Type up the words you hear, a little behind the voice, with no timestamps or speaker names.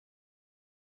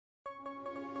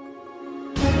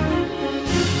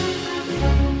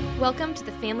Welcome to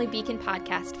the Family Beacon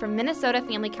podcast from Minnesota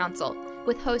Family Counsel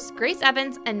with hosts Grace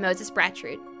Evans and Moses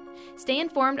Brattrud. Stay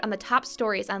informed on the top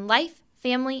stories on life,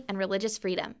 family, and religious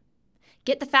freedom.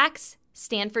 Get the facts,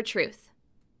 stand for truth.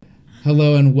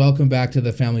 Hello and welcome back to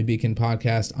the Family Beacon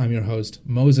podcast. I'm your host,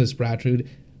 Moses Brattrud.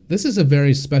 This is a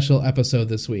very special episode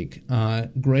this week.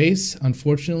 Grace,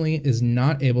 unfortunately, is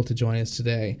not able to join us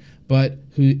today, but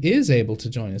who is able to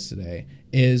join us today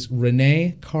is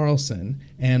Renee Carlson,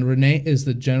 and Renee is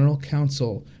the General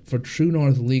Counsel for True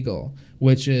North Legal,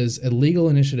 which is a legal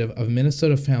initiative of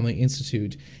Minnesota Family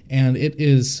Institute, and it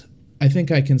is, I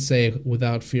think I can say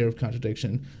without fear of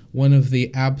contradiction, one of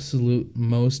the absolute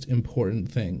most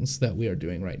important things that we are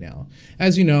doing right now.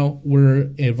 As you know,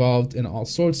 we're involved in all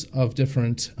sorts of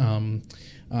different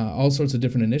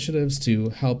initiatives to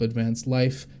help advance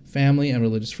life, family, and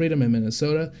religious freedom in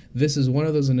Minnesota. This is one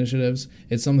of those initiatives.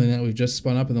 It's something that we've just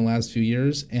spun up in the last few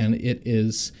years, and it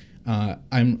is.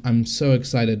 I'm so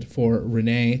excited for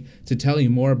Renee to tell you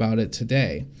more about it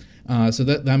today. So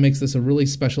that makes this a really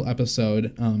special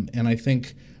episode, and I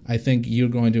think you're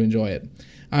going to enjoy it.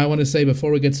 I want to say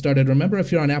before we get started, remember, if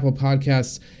you're on Apple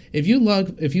Podcasts, if you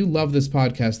love this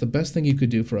podcast, the best thing you could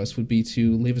do for us would be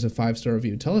to leave us a 5-star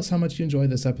review. Tell us how much you enjoyed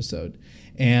this episode,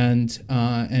 and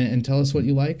tell us what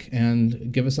you like,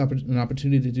 and give us an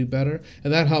opportunity to do better.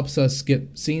 And that helps us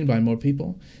get seen by more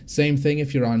people. Same thing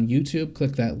if you're on YouTube.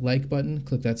 Click that like button,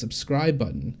 click that subscribe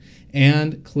button,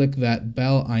 and click that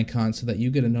bell icon so that you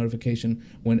get a notification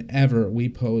whenever we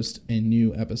post a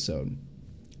new episode.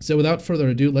 So without further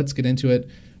ado, let's get into it.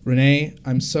 Renee,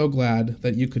 I'm so glad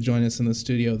that you could join us in the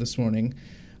studio this morning.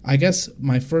 I guess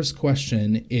my first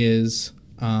question is,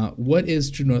 what is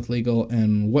True North Legal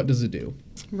and what does it do?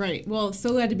 Right. Well,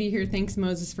 so glad to be here. Thanks,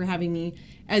 Moses, for having me.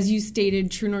 As you stated,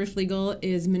 True North Legal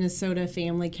is Minnesota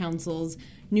Family Council's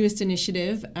newest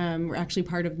initiative. We're actually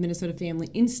part of Minnesota Family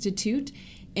Institute,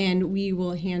 and we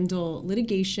will handle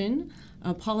litigation,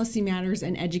 policy matters,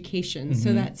 and education. Mm-hmm.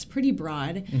 So that's pretty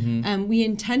broad. Mm-hmm. We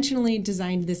intentionally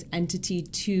designed this entity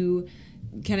to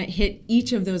kind of hit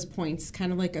each of those points,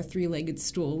 kind of like a three-legged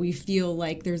stool. We feel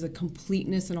like there's a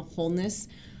completeness and a wholeness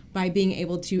by being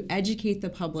able to educate the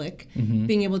public, mm-hmm.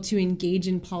 being able to engage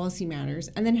in policy matters,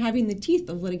 and then having the teeth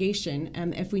of litigation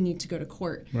if we need to go to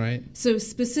court. Right. So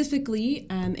specifically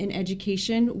in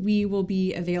education, we will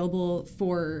be available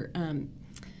for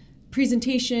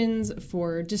presentations,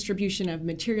 for distribution of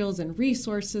materials and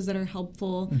resources that are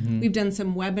helpful. Mm-hmm. We've done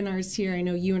some webinars here. I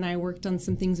know you and I worked on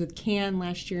some things with CAN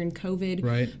last year in COVID.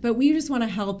 Right. But we just want to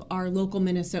help our local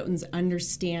Minnesotans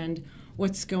understand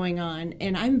what's going on.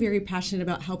 And I'm very passionate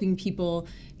about helping people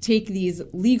take these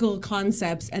legal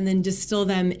concepts and then distill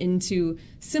them into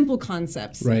simple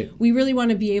concepts. Right. We really want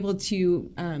to be able to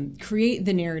create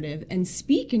the narrative and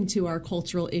speak into our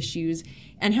cultural issues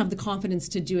and have the confidence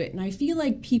to do it. And I feel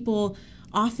like people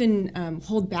often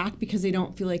hold back because they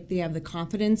don't feel like they have the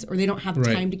confidence or they don't have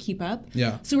right. time to keep up.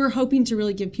 Yeah. So we're hoping to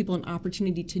really give people an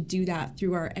opportunity to do that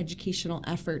through our educational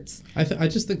efforts. I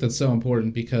just think that's so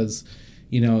important because,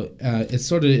 you know,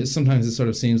 sometimes it sort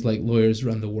of seems like lawyers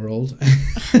run the world.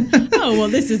 Oh, well,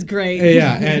 this is great.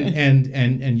 Yeah,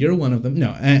 and you're one of them. No,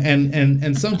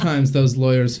 and sometimes those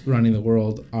lawyers running the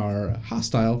world are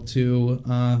hostile to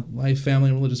life, family,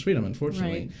 and religious freedom,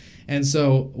 unfortunately. Right. And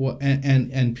so,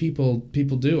 and people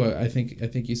do. I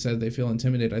think you said they feel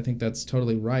intimidated. I think that's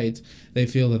totally right. They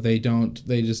feel that they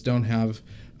just don't have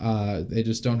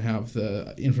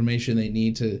the information they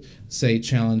need to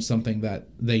challenge something that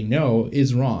they know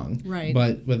is wrong. Right.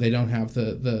 But they don't have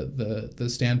the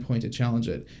standpoint to challenge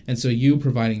it. And so you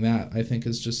providing that, I think,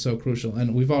 is just so crucial.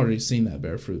 And we've already seen that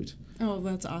bear fruit. Oh,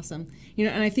 that's awesome. You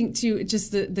know, and I think too,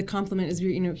 just the compliment is,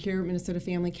 here at Minnesota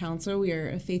Family Council, we are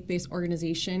a faith-based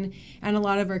organization, and a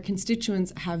lot of our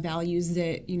constituents have values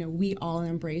that, we all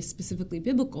embrace, specifically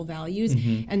biblical values.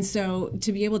 Mm-hmm. And so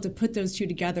to be able to put those two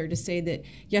together to say that,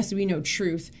 yes, we know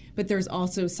truth, but there's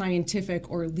also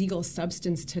scientific or legal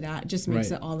substance to that, just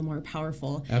makes right. it all the more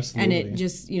powerful. Absolutely. And it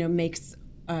just, makes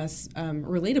us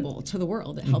relatable to the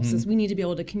world. It helps mm-hmm. us. We need to be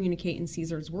able to communicate in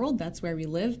Caesar's world. That's where we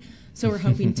live. So we're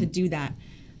hoping to do that.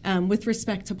 With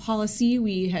respect to policy,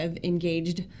 we have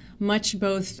engaged much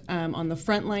both on the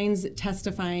front lines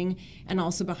testifying and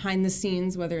also behind the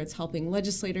scenes, whether it's helping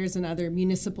legislators and other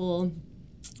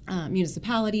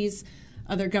municipalities,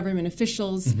 other government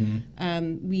officials.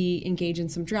 Mm-hmm. We engage in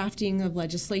some drafting of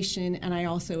legislation, and I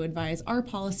also advise our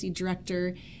policy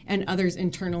director and others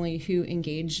internally who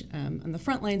engage on the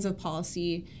front lines of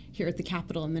policy here at the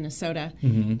Capitol in Minnesota.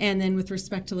 Mm-hmm. And then with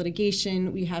respect to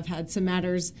litigation, we have had some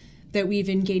matters that we've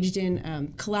engaged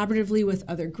in collaboratively with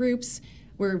other groups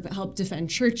We're helped defend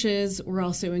churches. We're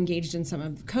also engaged in some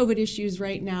of the COVID issues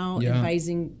right now,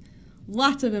 advising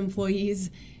lots of employees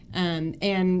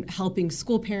and helping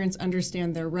school parents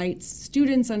understand their rights,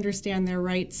 students understand their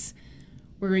rights.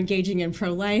 We're engaging in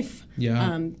pro-life.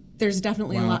 There's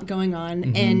definitely a lot going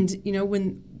on. And,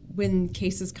 when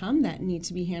cases come that need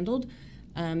to be handled,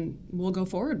 we'll go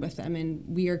forward with them. And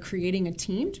we are creating a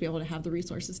team to be able to have the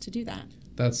resources to do that.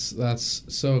 That's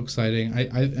so exciting.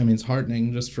 I mean, it's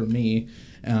heartening just for me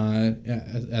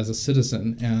as a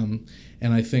citizen,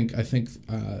 and I think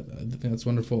that's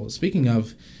wonderful. Speaking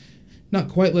of, not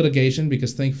quite litigation,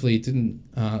 because thankfully it didn't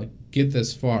get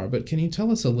this far, but can you tell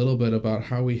us a little bit about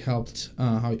how we helped,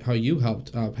 how you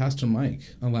helped Pastor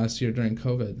Mike last year during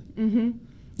COVID?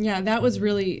 Yeah, that was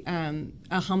really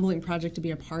a humbling project to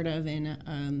be a part of,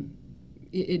 and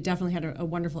it definitely had a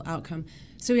wonderful outcome.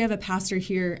 So we have a pastor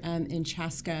here in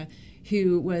Chaska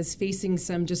who was facing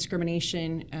some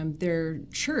discrimination. Their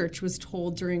church was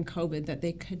told during COVID that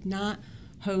they could not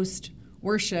host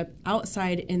worship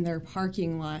outside in their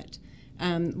parking lot.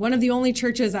 One of the only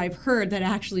churches I've heard that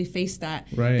actually faced that.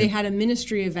 Right. They had a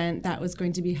ministry event that was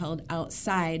going to be held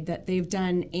outside that they've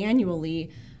done annually,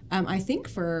 I think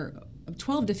for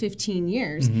 12 to 15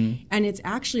 years, and it's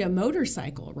actually a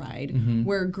motorcycle ride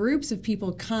where groups of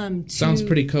people come to... Sounds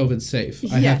pretty COVID safe,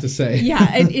 I have to say.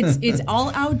 It's all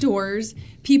outdoors.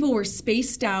 People were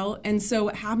spaced out, and so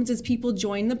what happens is people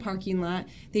join the parking lot.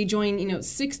 They join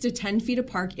 6 to 10 feet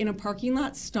apart in a parking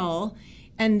lot stall,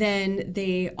 and then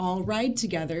they all ride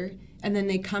together, and then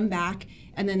they come back,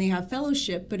 and then they have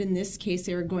fellowship. But in this case,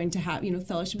 they were going to have,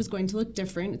 fellowship is going to look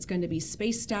different. It's going to be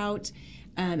spaced out.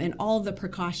 And all of the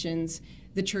precautions,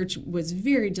 the church was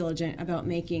very diligent about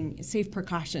making safe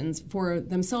precautions for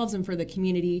themselves and for the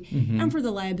community and for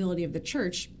the liability of the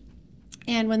church.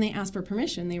 And when they asked for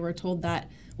permission, they were told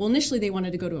that, well, initially they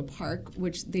wanted to go to a park,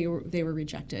 which they were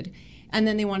rejected. And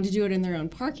then they wanted to do it in their own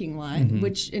parking lot,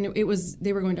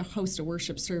 they were going to host a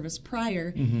worship service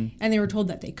prior, and they were told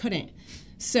that they couldn't.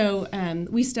 So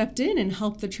we stepped in and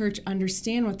helped the church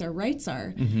understand what their rights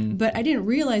are. But I didn't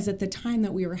realize at the time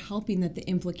that we were helping that the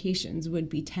implications would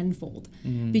be tenfold,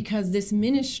 because this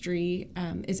ministry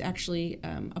is actually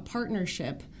a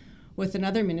partnership with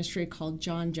another ministry called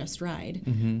John Just Ride.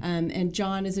 And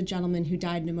John is a gentleman who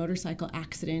died in a motorcycle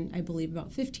accident, I believe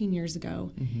about 15 years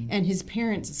ago. And his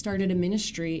parents started a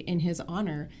ministry in his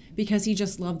honor because he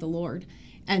just loved the Lord.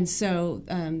 And so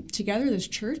together, this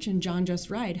church and John Just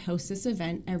Ride hosts this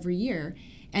event every year,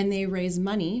 and they raise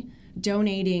money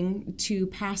donating to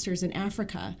pastors in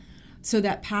Africa so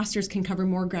that pastors can cover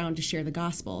more ground to share the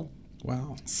gospel.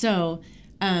 Wow. So,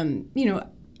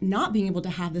 not being able to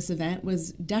have this event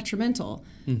was detrimental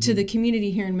to the community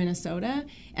here in Minnesota,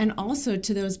 and also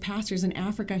to those pastors in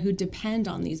Africa who depend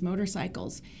on these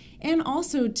motorcycles, and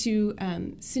also to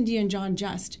Cindy and John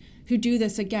Just, who do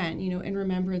this again, in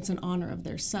remembrance and honor of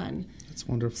their son. That's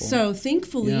wonderful. So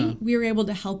thankfully, we were able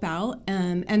to help out,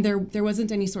 and there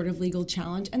wasn't any sort of legal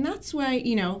challenge. And that's why,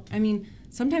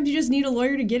 sometimes you just need a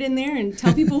lawyer to get in there and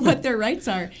tell people what their rights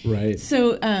are. Right.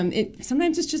 So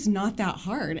sometimes it's just not that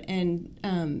hard. And,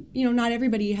 not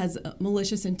everybody has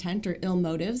malicious intent or ill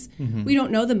motives. We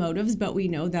don't know the motives, but we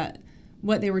know that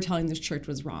what they were telling this church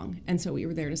was wrong. And so we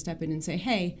were there to step in and say,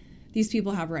 hey, these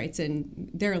people have rights and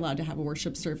they're allowed to have a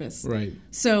worship service. Right.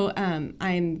 So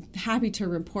I'm happy to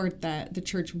report that the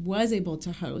church was able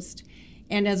to host.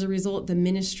 And as a result, the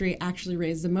ministry actually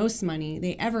raised the most money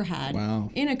they ever had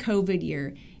in a COVID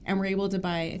year. And were able to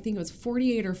buy, I think it was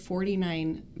 48 or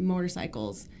 49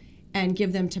 motorcycles and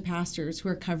give them to pastors who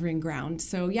are covering ground.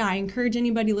 So yeah, I encourage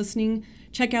anybody listening,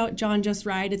 check out John Just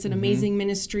Ride. It's an amazing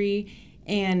ministry.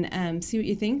 And see what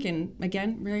you think. And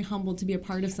again, very humbled to be a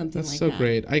part of something like that. That's so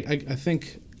great. I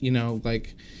think,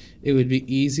 it would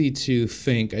be easy to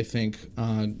think,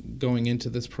 going into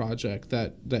this project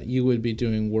that you would be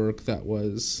doing work that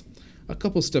was a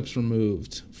couple steps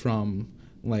removed from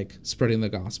spreading the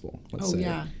gospel, let's say.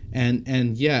 Yeah.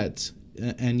 And yet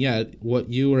what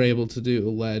you were able to do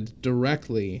led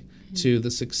directly to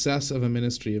the success of a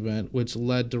ministry event, which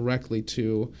led directly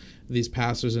to these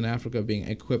pastors in Africa being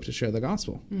equipped to share the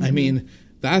gospel. I mean,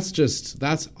 that's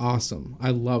awesome.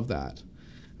 I love that.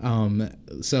 Well,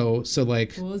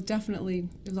 it was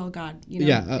all God.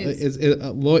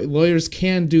 Lawyers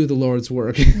can do the Lord's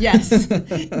work. Yes,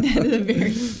 that is a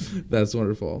very. That's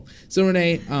wonderful. So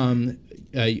Renee,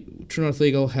 True North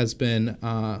Legal has been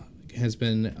a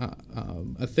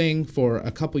thing for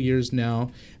a couple years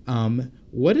now.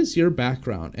 What is your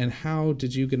background, and how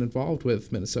did you get involved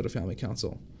with Minnesota Family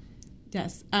Counsel?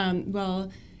 Yes.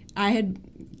 Well, I had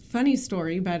funny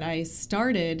story, but I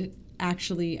started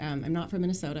actually. I'm not from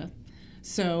Minnesota,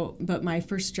 So, but my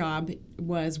first job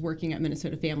was working at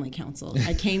Minnesota Family Counsel.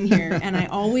 I came here and I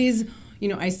always,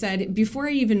 I said, before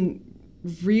I even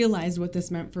realized what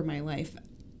this meant for my life,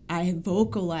 I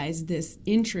vocalized this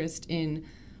interest in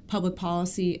public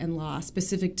policy and law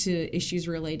specific to issues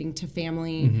relating to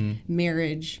family,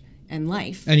 marriage, and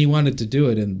life. And you wanted to do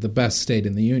it in the best state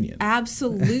in the union.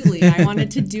 Absolutely. I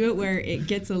wanted to do it where it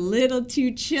gets a little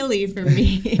too chilly for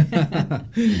me.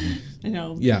 I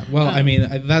know. Yeah. Well, I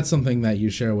mean, that's something that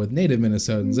you share with native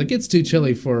Minnesotans. It gets too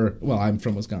chilly I'm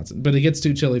from Wisconsin, but it gets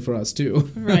too chilly for us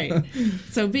too. Right.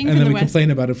 So being and from then the we complain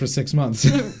about it for 6 months.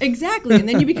 Exactly. And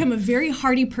then you become a very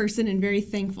hardy person and very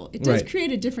thankful. It does Right.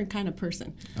 create a different kind of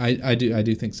person. I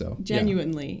do think so.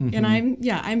 Genuinely. Yeah. And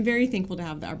I'm very thankful to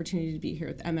have the opportunity to be here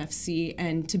with MFC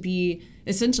and to be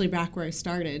essentially back where I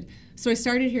started. So I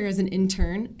started here as an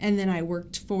intern, and then I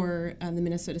worked for the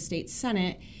Minnesota State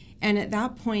Senate. And at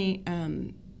that point,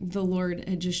 the Lord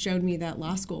had just showed me that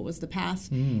law school was the path.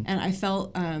 And I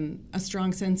felt a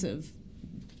strong sense of,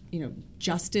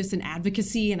 justice and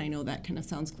advocacy. And I know that kind of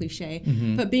sounds cliche,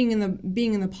 but being in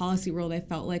the policy world, I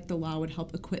felt like the law would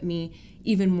help equip me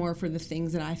even more for the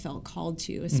things that I felt called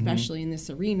to, especially in this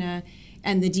arena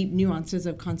and the deep nuances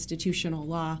of constitutional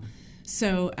law.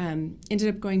 So ended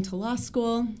up going to law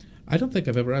school. I don't think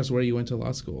I've ever asked where you went to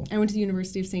law school. I went to the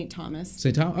University of St. Thomas.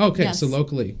 St. Thomas? Okay, Yes. so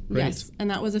locally. Great. Yes, and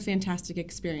that was a fantastic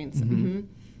experience.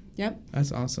 Yep.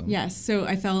 That's awesome. Yes, so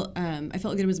I felt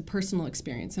like it was a personal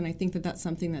experience, and I think that that's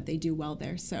something that they do well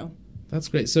there. So that's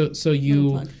great. So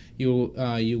you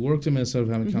worked in Minnesota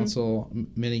Family Counsel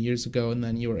many years ago, and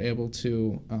then you were able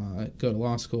to go to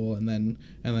law school, and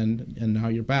now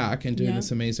you're back and doing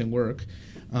this amazing work.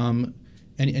 And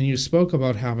you spoke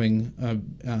about having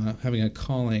a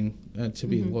calling to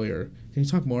be a lawyer. Can you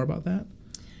talk more about that?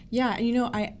 Yeah,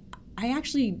 I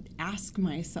actually ask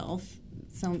myself,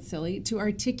 sounds silly, to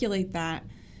articulate that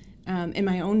in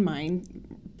my own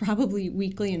mind, probably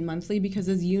weekly and monthly, because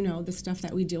as you know, the stuff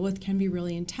that we deal with can be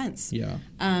really intense. Yeah.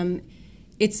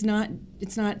 It's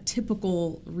not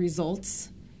typical results,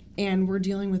 and we're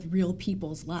dealing with real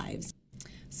people's lives.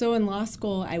 So in law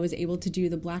school, I was able to do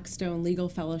the Blackstone Legal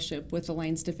Fellowship with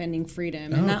Alliance Defending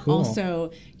Freedom. And that cool.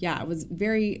 also, I was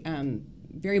very,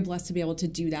 very blessed to be able to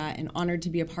do that and honored to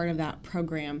be a part of that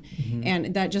program.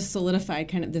 And that just solidified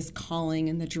kind of this calling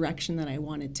and the direction that I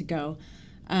wanted to go.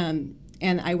 And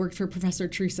I worked for Professor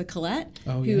Teresa Collette,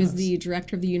 who is the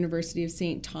director of the University of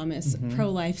St. Thomas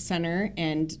Pro-Life Center,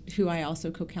 and who I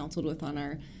also co-counseled with on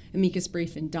our amicus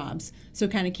brief in Dobbs. So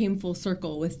kind of came full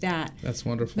circle with that. That's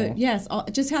wonderful. But yes,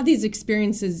 just had these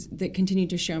experiences that continued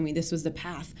to show me this was the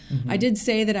path. I did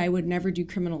say that I would never do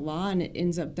criminal law, and it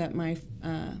ends up that my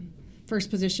first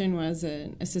position was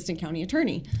an assistant county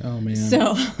attorney. Oh, man.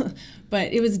 So,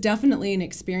 but it was definitely an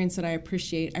experience that I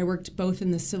appreciate. I worked both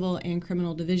in the civil and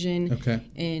criminal division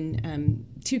in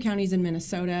 2 counties in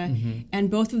Minnesota, and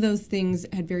both of those things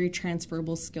had very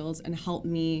transferable skills and helped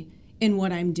me in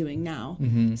what I'm doing now.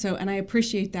 So, and I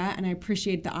appreciate that, and I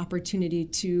appreciate the opportunity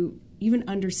to even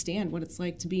understand what it's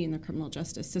like to be in the criminal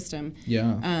justice system.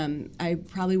 Yeah. I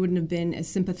probably wouldn't have been as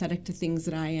sympathetic to things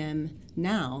that I am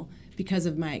now because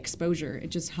of my exposure. It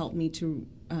just helped me to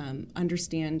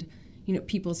understand,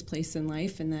 people's place in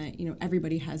life, and that,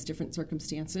 everybody has different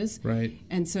circumstances. Right.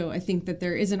 And so I think that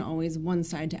there isn't always one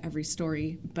side to every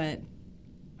story, but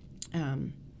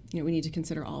we need to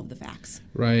consider all of the facts.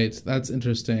 Right. That's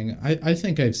interesting. I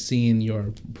think I've seen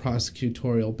your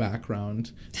prosecutorial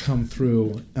background come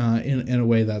through in a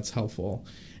way that's helpful,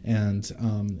 and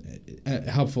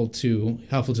helpful to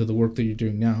the work that you're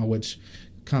doing now, which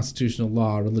constitutional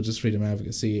law, religious freedom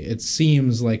advocacy. It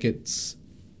seems like it's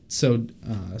so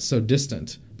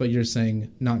distant, but you're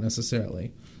saying not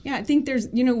necessarily. Yeah, I think there's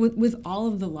with all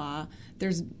of the law,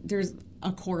 there's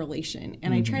a correlation.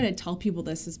 And I try to tell people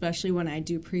this, especially when I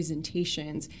do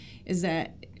presentations, is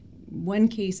that one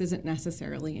case isn't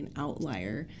necessarily an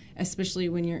outlier, especially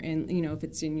when you're in, if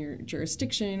it's in your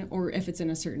jurisdiction or if it's in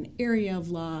a certain area of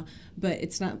law, but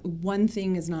it's not, one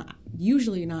thing is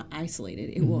usually not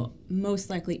isolated. It will most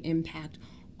likely impact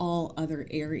all other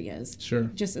areas. Sure.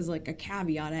 Just as like a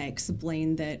caveat, I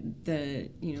explained that the,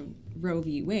 Roe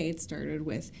v. Wade started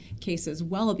with cases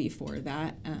well before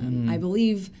that. I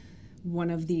believe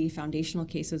one of the foundational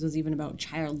cases was even about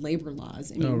child labor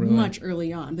laws. Really? Much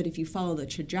early on. But if you follow the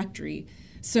trajectory,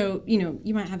 so,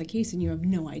 you might have a case and you have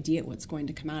no idea what's going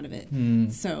to come out of it.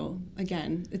 So,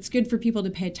 again, it's good for people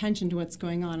to pay attention to what's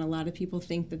going on. A lot of people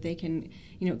think that they can,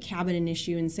 cabin an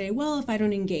issue and say, well, if I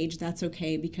don't engage, that's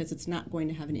okay because it's not going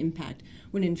to have an impact.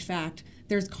 When, in fact,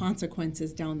 there's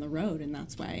consequences down the road, and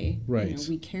that's why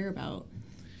we care about.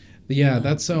 Yeah,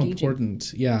 that's so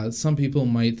important. Yeah, some people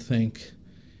might think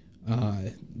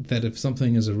that if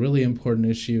something is a really important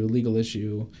issue, legal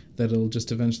issue, that it'll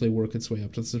just eventually work its way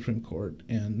up to the Supreme Court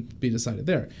and be decided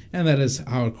there. And that is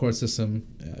how our court system,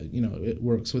 it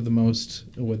works with the most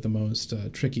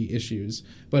tricky issues.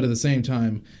 But at the same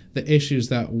time, the issues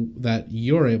that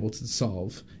you're able to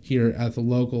solve here at the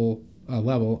local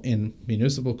level in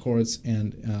municipal courts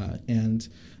and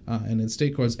in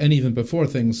state courts, and even before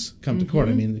things come to court.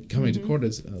 I mean, coming to court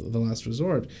is the last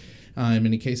resort in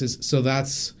many cases. So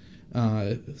that's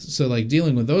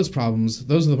dealing with those problems.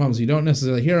 Those are the problems you don't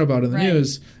necessarily hear about in the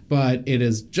news, but it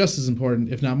is just as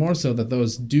important, if not more so, that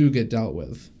those do get dealt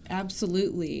with.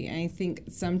 Absolutely. I think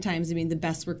sometimes, the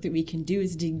best work that we can do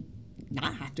is to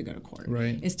not have to go to court,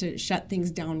 is to shut things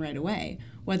down right away,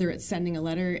 whether it's sending a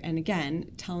letter and,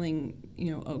 again, telling,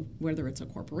 whether it's a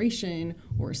corporation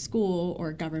or a school or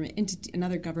a government entity,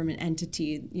 another government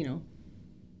entity,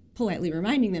 politely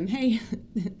reminding them, hey,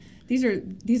 these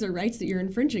are rights that you're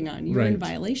infringing on. You're in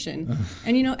violation.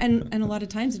 And, and a lot of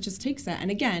times it just takes that. And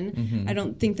again, I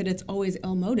don't think that it's always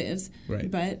ill motives,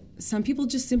 but some people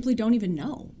just simply don't even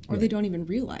know, or they don't even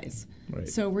realize.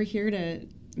 So we're here to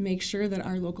make sure that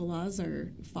our local laws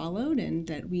are followed and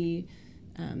that we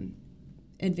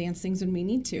advance things when we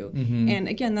need to. And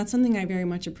again, that's something I very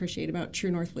much appreciate about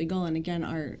True North Legal, and again,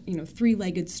 our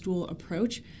three-legged stool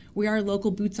approach. We are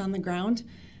local boots on the ground.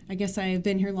 I guess I have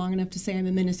been here long enough to say I'm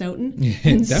a Minnesotan.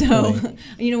 And so,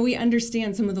 we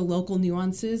understand some of the local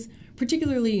nuances,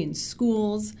 particularly in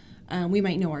schools. We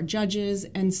might know our judges,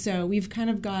 and so we've kind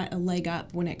of got a leg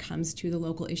up when it comes to the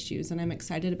local issues, and I'm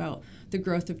excited about the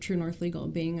growth of True North Legal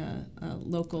being a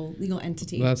local legal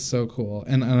entity. That's so cool,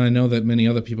 and I know that many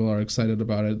other people are excited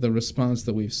about it. The response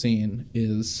that we've seen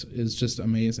is just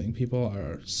amazing. People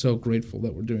are so grateful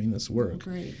that we're doing this work. Oh,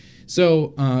 great.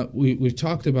 So we've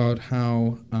talked about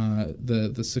how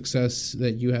the success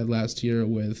that you had last year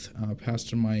with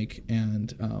Pastor Mike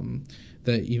and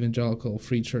the Evangelical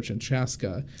Free Church in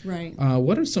Chaska. Right.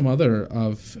 What are some other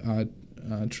of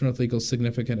True North Legal's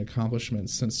significant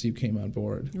accomplishments since you came on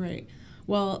board? Right.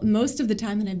 Well, most of the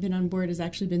time that I've been on board has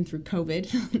actually been through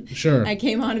COVID. Sure. I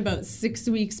came on about 6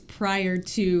 weeks prior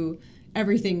to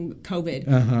everything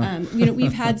COVID.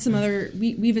 We've had some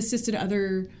we've assisted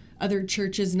other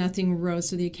churches. Nothing rose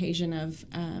to the occasion of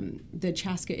the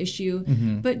Chaska issue,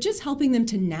 but just helping them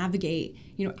to navigate,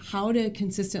 how to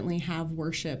consistently have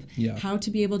worship, how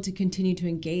to be able to continue to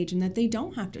engage, and that they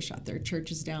don't have to shut their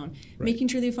churches down, making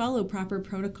sure they follow proper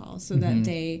protocol so that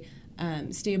they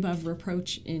stay above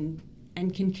reproach and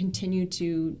can continue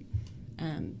to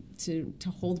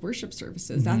hold worship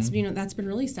services. That's been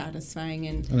really satisfying,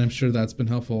 and I'm sure that's been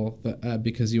helpful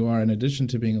because you are, in addition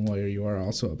to being a lawyer, you are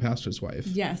also a pastor's wife.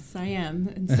 Yes, I am,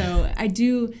 and so I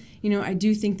do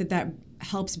think that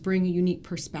helps bring a unique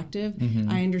perspective.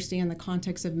 I understand the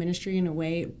context of ministry in a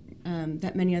way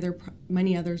that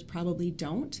many others probably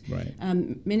don't. Right.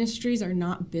 Ministries are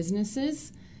not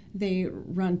businesses. They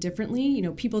run differently.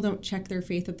 People don't check their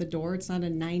faith at the door. It's not a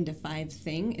 9 to 5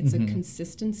 thing. It's a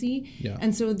consistency. Yeah.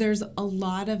 And so there's a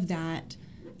lot of that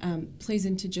plays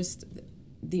into just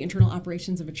the internal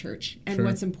operations of a church and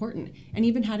what's important, and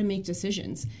even how to make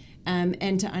decisions,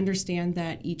 and to understand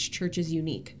that each church is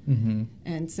unique.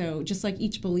 And so just like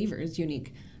each believer is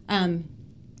unique.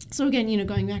 So again,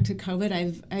 going back to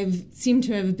COVID, I've seemed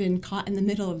to have been caught in the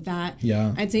middle of that.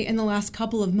 Yeah. I'd say in the last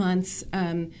couple of months,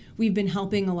 we've been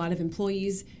helping a lot of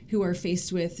employees who are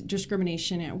faced with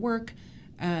discrimination at work,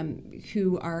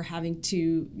 who are having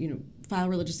to, file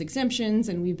religious exemptions,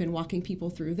 and we've been walking people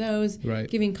through those,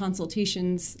 giving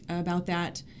consultations about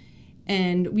that.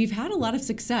 And we've had a lot of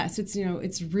success.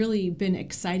 It's really been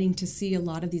exciting to see a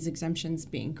lot of these exemptions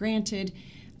being granted.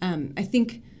 I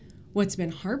think what's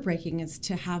been heartbreaking is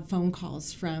to have phone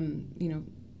calls from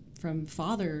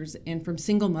fathers and from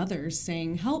single mothers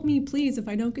saying, "Help me, please! If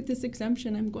I don't get this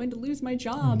exemption, I'm going to lose my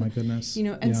job." Oh my goodness!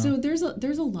 So there's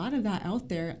a lot of that out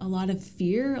there, a lot of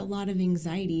fear, a lot of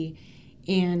anxiety,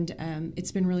 and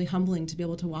it's been really humbling to be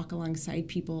able to walk alongside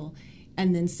people,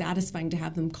 and then satisfying to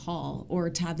have them call or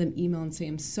to have them email and say,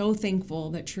 "I'm so thankful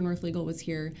that True North Legal was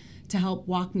here to help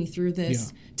walk me through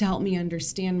this, to help me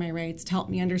understand my rights, to help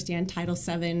me understand Title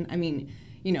VII." I mean,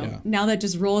 now that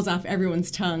just rolls off everyone's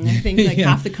tongue. I think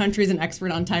half the country is an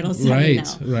expert on Title VII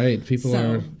now. Right.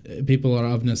 People are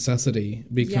of necessity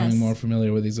becoming more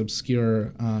familiar with these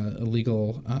obscure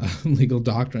legal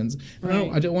doctrines.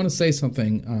 Right. I do want to say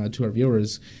something to our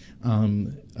viewers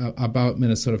about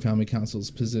Minnesota Family Counsel's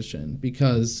position,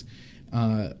 because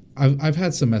I've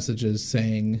had some messages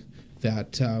saying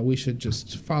that we should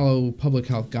just follow public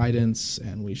health guidance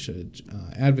and we should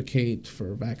advocate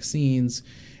for vaccines.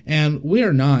 And we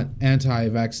are not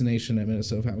anti-vaccination at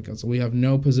Minnesota Family Council. We have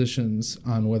no positions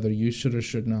on whether you should or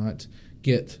should not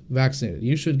get vaccinated.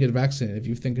 You should get vaccinated if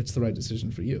you think it's the right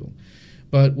decision for you.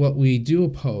 But what we do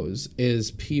oppose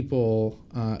is people,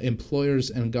 employers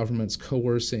and governments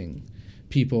coercing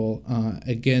people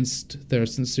against their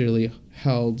sincerely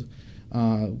held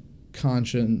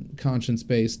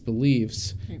conscience-based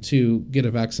beliefs to get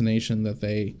a vaccination that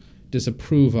they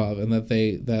disapprove of and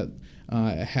that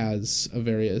has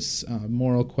various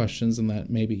moral questions, and that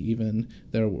maybe even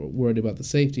they're worried about the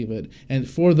safety of it. And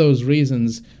for those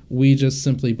reasons, we just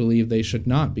simply believe they should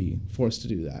not be forced to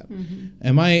do that.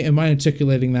 Am I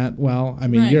articulating that well? I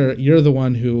mean, right. you're the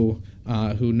one who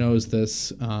knows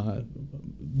this.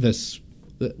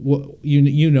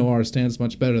 You know our stance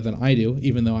much better than I do,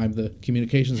 even though I'm the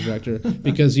communications director,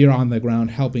 because you're on the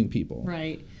ground helping people.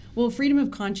 Right. Well, freedom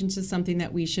of conscience is something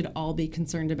that we should all be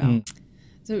concerned about.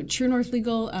 So True North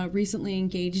Legal recently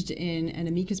engaged in an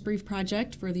amicus brief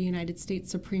project for the United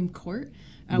States Supreme Court.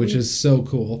 Which is so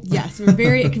cool. Yes, we're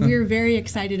very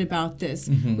excited about this.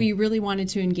 We really wanted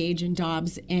to engage in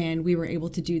Dobbs, and we were able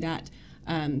to do that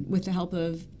with the help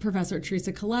of Professor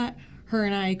Teresa Collette. Her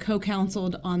and I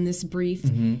co-counseled on this brief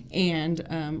and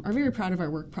are very proud of our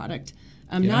work product.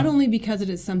 Not only because it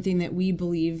is something that we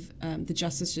believe the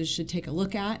justices should take a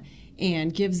look at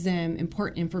and gives them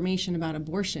important information about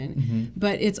abortion,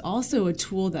 but it's also a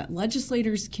tool that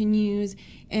legislators can use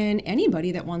and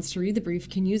anybody that wants to read the brief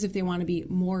can use if they want to be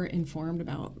more informed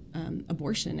about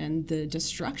abortion and the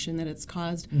destruction that it's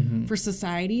caused for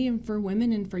society and for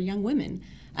women and for young women.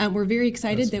 We're very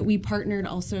excited that we partnered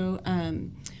also.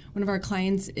 One of our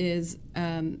clients is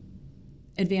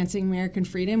Advancing American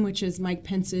Freedom, which is Mike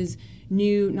Pence's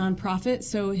new nonprofit.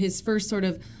 So his first sort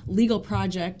of legal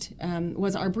project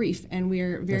was our brief, and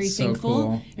we're very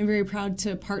thankful and very proud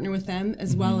to partner with them,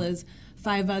 as well as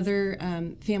 5 other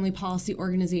family policy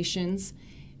organizations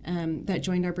that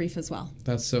joined our brief as well.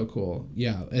 That's so cool.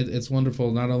 Yeah, it's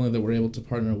wonderful not only that we're able to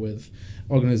partner with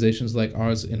organizations like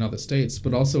ours in other states,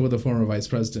 but also with a former vice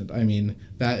president. I mean,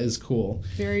 that is cool.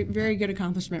 Very, very good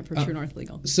accomplishment for True North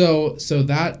Legal. So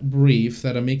that brief,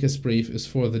 that amicus brief, is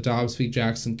for the Dobbs v.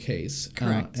 Jackson case.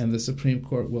 Correct. And the Supreme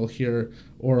Court will hear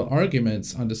oral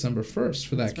arguments on December 1st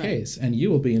for that case. And you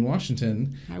will be in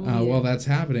Washington while that's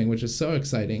happening, which is so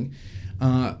exciting.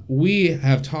 We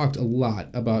have talked a lot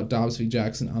about Dobbs v.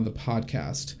 Jackson on the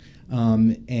podcast.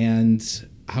 And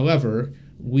however,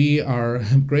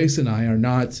 Grace and I are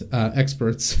not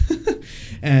experts.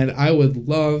 And I would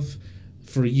love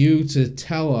for you to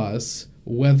tell us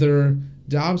whether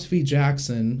Dobbs v.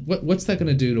 Jackson, what's that going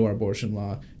to do to our abortion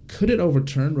law? Could it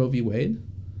overturn Roe v. Wade?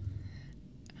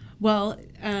 Well,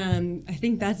 I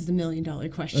think that's the $1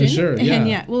 million question. Sure, yeah.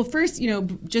 And well, first,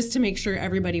 just to make sure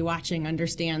everybody watching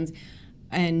understands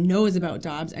and knows about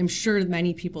Dobbs, I'm sure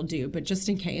many people do, but just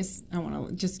in case, I want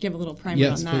to just give a little primer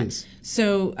on that. Please.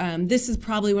 So this is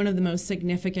probably one of the most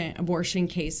significant abortion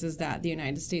cases that the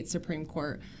United States Supreme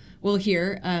Court will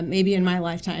hear, maybe in my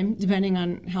lifetime, depending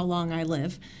on how long I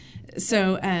live.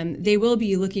 So they will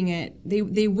be looking at,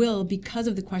 they will, because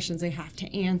of the questions they have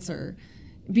to answer,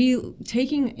 be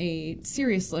taking a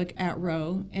serious look at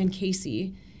Roe and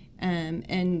Casey,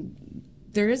 and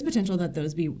there is potential that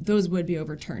those would be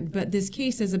overturned. But this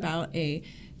case is about a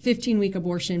 15-week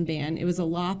abortion ban. It was a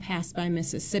law passed by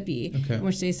Mississippi in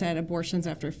which they said abortions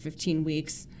after 15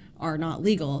 weeks are not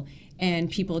legal.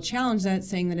 And people challenge that,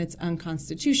 saying that it's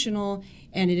unconstitutional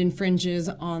and it infringes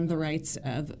on the right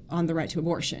to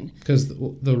abortion. Because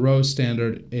the Roe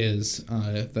standard is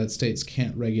that states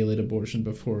can't regulate abortion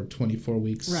before 24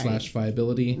 weeks /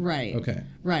 viability. Right. Okay.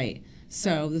 Right.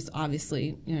 So this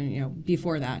obviously,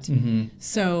 before that.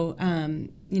 So,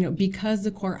 because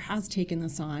the court has taken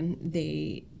this on,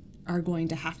 they are going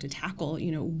to have to tackle,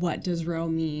 what does Roe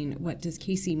mean? What does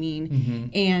Casey mean?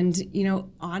 And,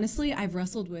 honestly, I've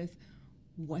wrestled with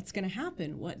what's going to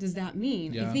happen. What does that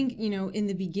mean? Yeah. I think, in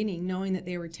the beginning, knowing that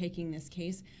they were taking this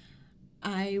case,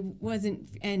 I wasn't,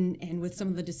 and with some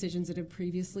of the decisions that have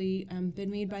previously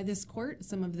been made by this court,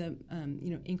 some of the,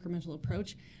 incremental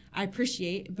approach, I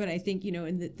appreciate, but I think,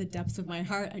 in the depths of my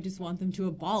heart, I just want them to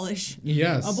abolish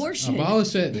abortion.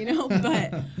 Abolish it.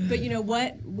 But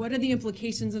what are the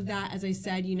implications of that? As I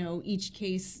said, each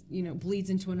case, bleeds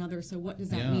into another. So what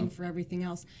does that mean for everything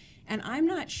else? And I'm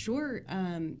not sure,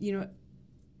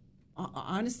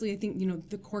 honestly, I think,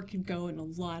 the court could go in a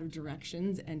lot of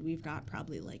directions, and we've got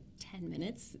probably like 10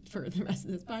 minutes for the rest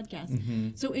of this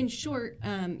podcast. So in short,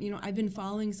 I've been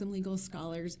following some legal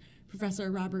scholars,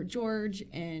 Professor Robert George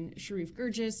and Sharif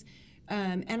Gurgis,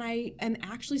 and I am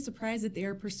actually surprised that they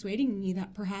are persuading me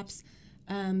that perhaps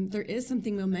there is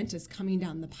something momentous coming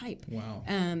down the pipe. Wow.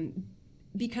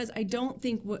 Because I don't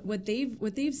think what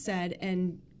they've said,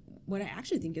 and what I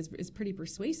actually think is pretty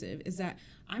persuasive, is that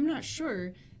I'm not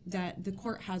sure that the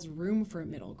court has room for a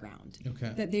middle ground.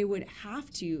 Okay. That they would have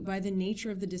to, by the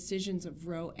nature of the decisions of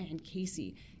Roe and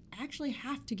Casey, actually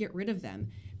have to get rid of them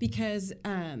because,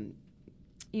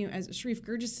 as Sharif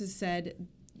Gurgis has said,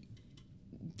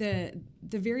 the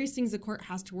various things the court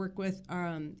has to work with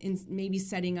in maybe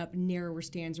setting up narrower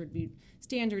standards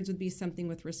would be something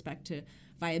with respect to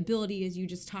viability, as you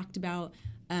just talked about,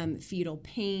 fetal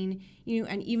pain,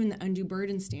 and even the undue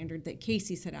burden standard that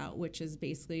Casey set out, which is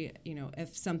basically,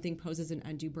 if something poses an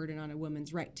undue burden on a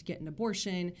woman's right to get an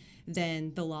abortion,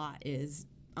 then the law is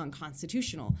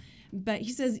unconstitutional. But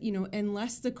he says,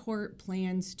 unless the court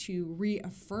plans to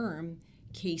reaffirm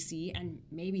Casey and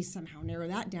maybe somehow narrow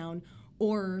that down,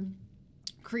 or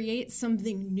create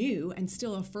something new and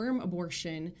still affirm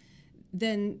abortion,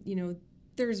 then,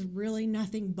 there's really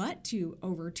nothing but to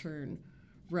overturn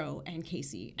Roe and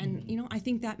Casey. And, I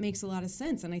think that makes a lot of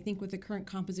sense. And I think with the current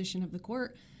composition of the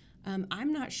court,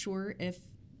 I'm not sure if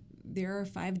there are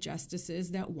 5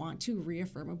 justices that want to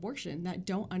reaffirm abortion, that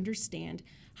don't understand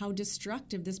how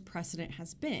destructive this precedent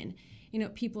has been.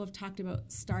 People have talked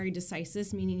about stare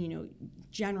decisis, meaning,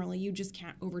 generally you just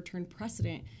can't overturn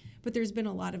precedent. But there's been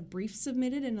a lot of briefs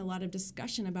submitted and a lot of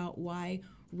discussion about why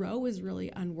Roe is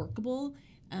really unworkable,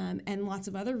 and lots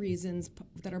of other reasons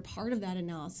that are part of that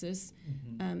analysis,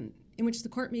 in which the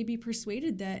court may be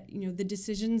persuaded that, the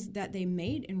decisions that they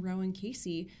made in Roe and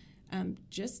Casey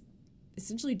just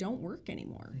essentially don't work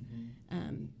anymore.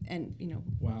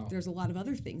 Wow. There's a lot of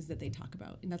other things that they talk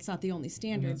about, and that's not the only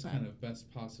standard. And that's kind of best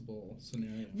possible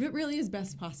scenario. It really is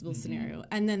best possible scenario.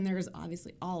 And then there's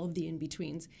obviously all of the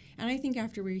in-betweens. And I think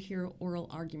after we hear oral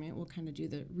argument, we'll kind of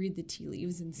read the tea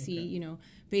leaves and see,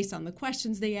 based on the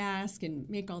questions they ask and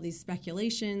make all these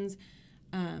speculations.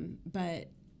 But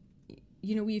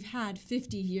we've had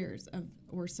 50 years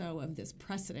or so of this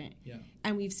precedent,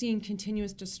 and we've seen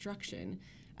continuous destruction.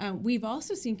 We've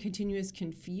also seen continuous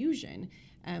confusion.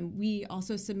 We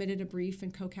also submitted a brief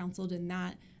and co-counseled in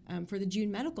that for the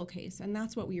June medical case, and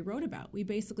that's what we wrote about. We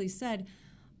basically said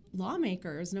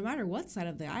lawmakers, no matter what side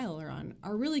of the aisle they're on,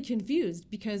 are really confused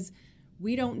because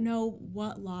we don't know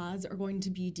what laws are going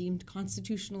to be deemed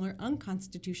constitutional or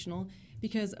unconstitutional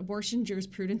because abortion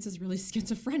jurisprudence is really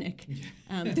schizophrenic.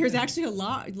 There's actually a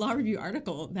law review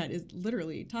article that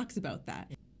literally talks about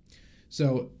that.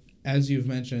 So, as you've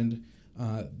mentioned,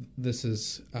 this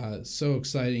is so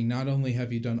exciting. Not only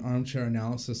have you done armchair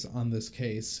analysis on this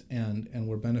case, and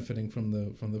we're benefiting from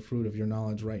the fruit of your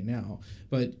knowledge right now,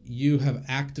 but you have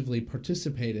actively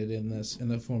participated in this in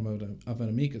the form of an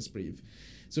amicus brief.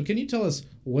 So can you tell us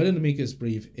what an amicus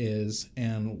brief is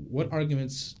and what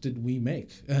arguments did we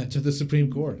make to the Supreme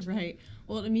Court? Right.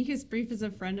 Well, an amicus brief is a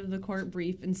friend of the court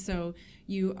brief, and so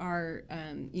you are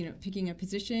picking a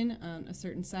position on a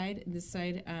certain side. This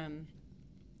side,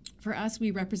 for us,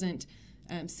 we represent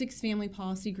 6 family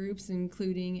policy groups,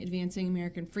 including Advancing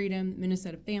American Freedom,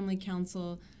 Minnesota Family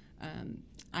Council,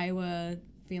 Iowa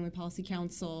Family Policy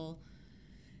Council,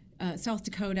 South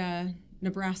Dakota,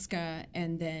 Nebraska,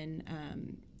 and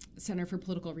then Center for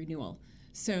Political Renewal.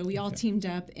 So we all teamed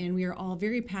up, and we are all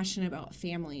very passionate about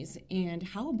families and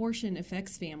how abortion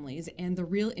affects families and the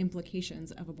real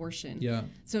implications of abortion. Yeah.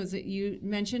 So as you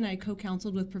mentioned, I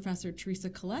co-counseled with Professor Teresa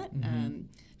Collette,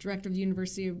 director of the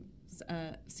University of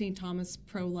St. Thomas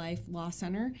Pro-Life Law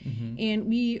Center, and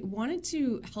we wanted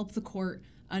to help the court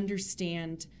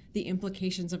understand the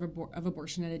implications of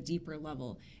abortion at a deeper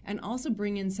level, and also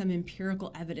bring in some empirical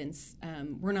evidence.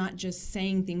 We're not just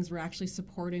saying things, we're actually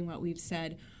supporting what we've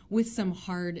said with some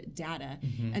hard data.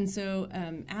 And so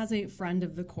as a friend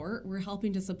of the court, we're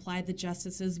helping to supply the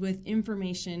justices with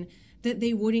information that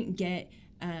they wouldn't get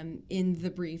in the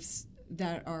briefs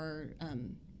that are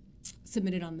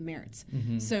submitted on the merits.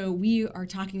 So we are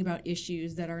talking about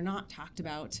issues that are not talked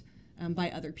about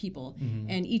by other people.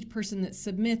 And each person that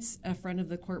submits a friend of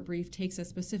the court brief takes a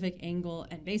specific angle,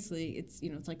 and basically it's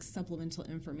like supplemental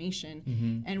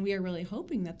information. And we are really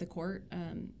hoping that the court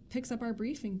picks up our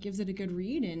brief and gives it a good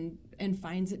read and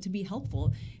finds it to be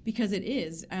helpful, because it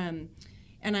is.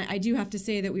 And I do have to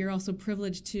say that we are also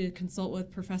privileged to consult with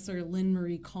Professor Lynn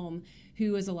Marie Combe,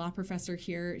 who is a law professor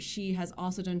here. She has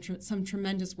also done some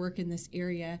tremendous work in this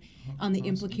area on the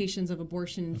implications of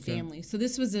abortion in families. So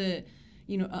this was a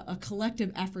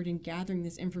collective effort in gathering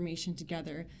this information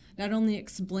together, not only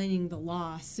explaining the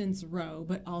law since Roe,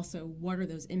 but also what are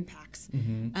those impacts.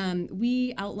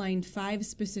 We outlined 5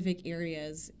 specific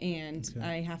areas, and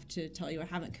I have to tell you, I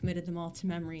haven't committed them all to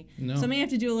memory. So I may have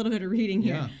to do a little bit of reading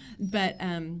here. But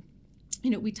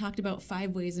we talked about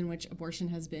 5 ways in which abortion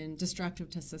has been destructive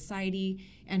to society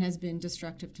and has been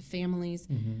destructive to families.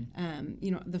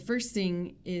 The first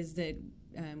thing is that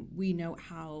we know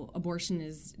how abortion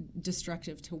is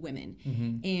destructive to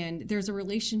women. And there's a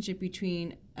relationship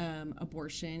between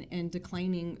abortion and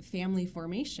declining family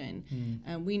formation.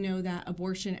 We know that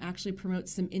abortion actually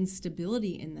promotes some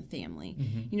instability in the family.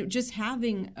 Just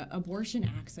having abortion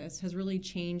access has really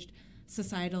changed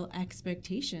societal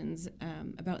expectations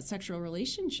about sexual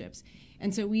relationships.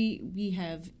 And so we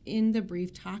have in the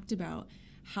brief talked about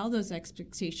how those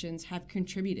expectations have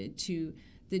contributed to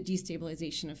the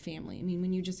destabilization of family. I mean,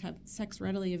 when you just have sex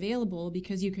readily available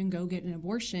because you can go get an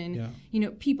abortion,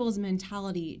 people's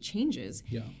mentality changes.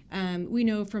 We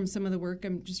know from some of the work,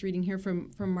 I'm just reading here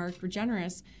from Mark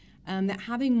Regeneris, that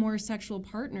having more sexual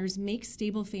partners makes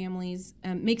stable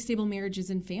marriages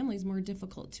and families more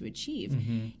difficult to achieve.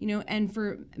 And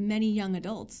for many young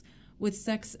adults, with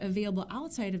sex available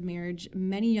outside of marriage,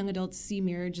 many young adults see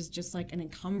marriage as just like an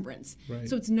encumbrance.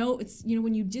 So it's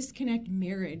when you disconnect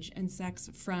marriage and sex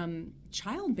from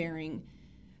childbearing,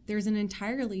 there's an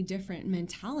entirely different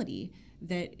mentality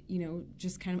that,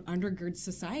 just kind of undergirds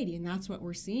society. And that's what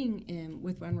we're seeing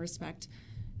with respect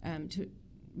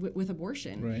with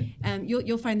abortion.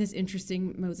 You'll find this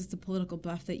interesting, Moses, the political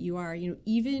buff that you are.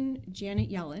 Even Janet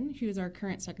Yellen, who is our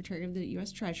current Secretary of the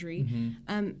U.S. Treasury,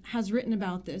 has written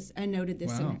about this and noted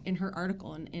this in her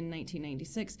article in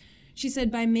 1996. She said,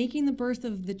 by making the birth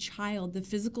of the child the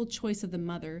physical choice of the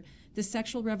mother, the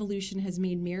sexual revolution has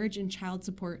made marriage and child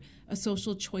support a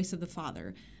social choice of the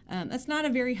father. That's not a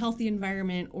very healthy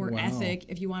environment or ethic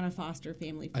if you want to foster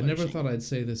family flourishing. I never thought I'd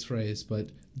say this phrase, but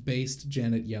based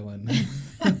Janet Yellen.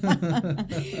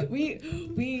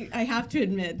 I have to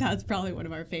admit, that's probably one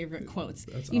of our favorite quotes.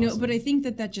 That's awesome. But I think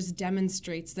that just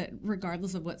demonstrates that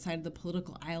regardless of what side of the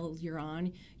political aisle you're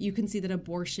on, you can see that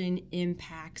abortion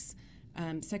impacts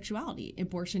sexuality.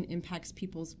 Abortion impacts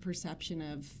people's perception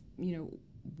of,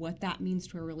 what that means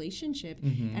to a relationship.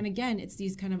 And again, it's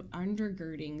these kind of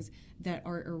undergirdings that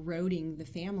are eroding the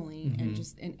family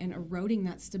and eroding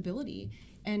that stability.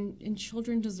 And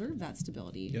children deserve that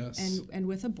stability. And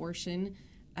with abortion,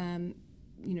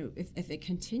 if it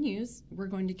continues, we're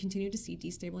going to continue to see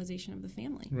destabilization of the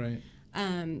family.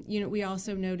 We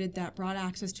also noted that broad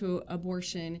access to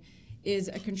abortion is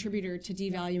a contributor to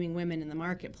devaluing women in the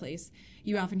marketplace.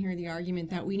 You often hear the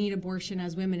argument that we need abortion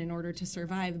as women in order to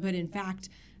survive, but in fact,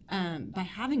 by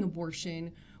having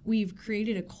abortion, we've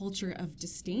created a culture of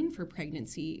disdain for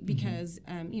pregnancy because,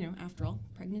 after all,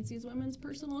 pregnancy is women's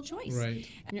personal choice.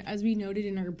 As we noted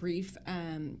in our brief,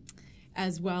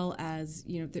 as well as,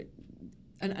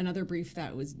 another brief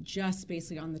that was just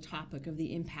basically on the topic of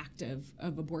the impact of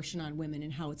abortion on women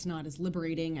and how it's not as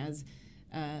liberating as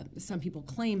some people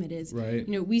claim it is.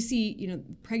 We see,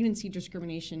 Pregnancy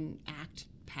Discrimination Act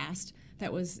passed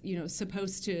that was,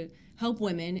 supposed to help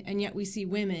women, and yet we see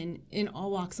women in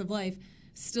all walks of life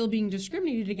still being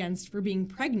discriminated against for being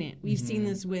pregnant. We've seen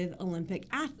this with Olympic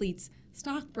athletes,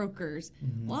 stockbrokers,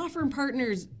 law firm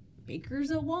partners,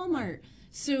 bakers at Walmart.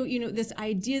 So, this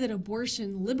idea that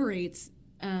abortion liberates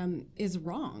is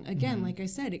wrong. Again, like I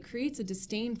said, it creates a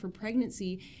disdain for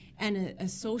pregnancy and a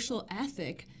social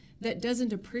ethic that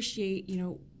doesn't appreciate,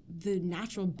 the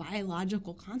natural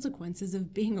biological consequences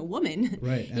of being a woman.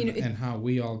 And how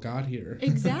we all got here.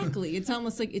 Exactly. It's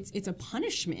almost like it's a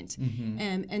punishment.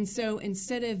 And so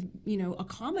instead of,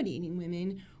 accommodating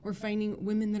women or finding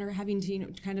women that are having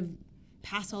to, kind of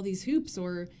pass all these hoops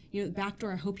or,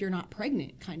 backdoor, I hope you're not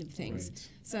pregnant kind of things.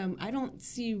 So I don't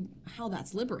see how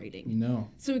that's liberating. No.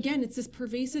 So again, it's this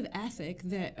pervasive ethic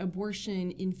that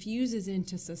abortion infuses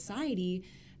into society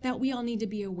that we all need to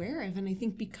be aware of. And I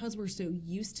think because we're so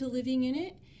used to living in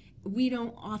it, we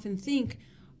don't often think,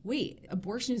 wait,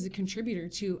 abortion is a contributor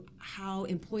to how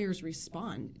employers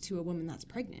respond to a woman that's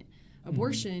pregnant.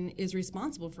 Abortion is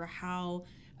responsible for how,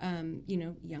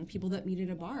 young people that meet at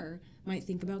a bar might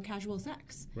think about casual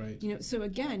sex. So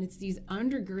again, it's these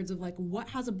undergirds of like, what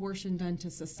has abortion done to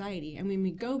society? And when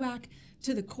we go back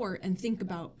to the court and think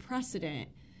about precedent,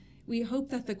 we hope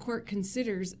that the court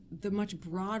considers the much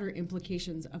broader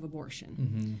implications of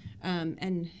abortion.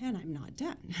 And I'm not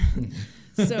done.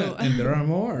 So, and there are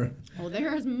more. Well,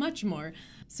 there is much more.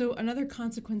 So another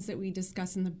consequence that we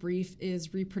discuss in the brief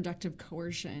is reproductive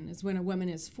coercion, is when a woman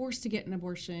is forced to get an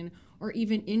abortion or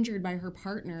even injured by her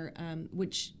partner,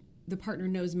 which the partner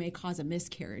knows may cause a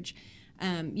miscarriage.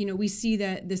 We see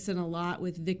that this in a lot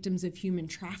with victims of human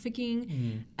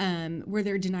trafficking, where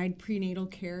they're denied prenatal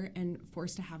care and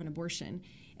forced to have an abortion.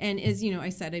 And as I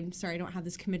said, I'm sorry I don't have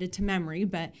this committed to memory,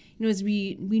 but as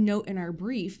we note in our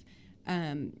brief,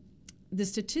 the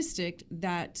statistic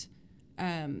that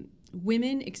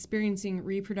women experiencing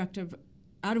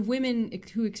out of women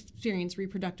who experience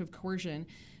reproductive coercion,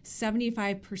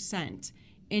 75%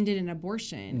 ended in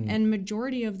abortion, and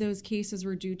majority of those cases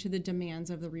were due to the demands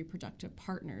of the reproductive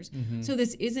partners. So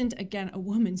this isn't, again, a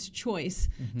woman's choice.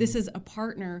 This is a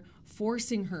partner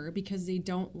forcing her because they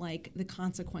don't like the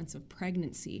consequence of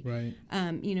pregnancy. Right.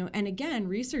 And again,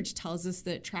 research tells us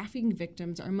that trafficking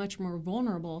victims are much more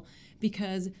vulnerable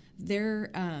because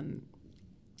they're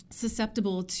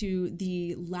susceptible to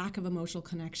the lack of emotional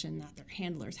connection that their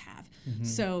handlers have.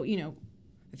 So,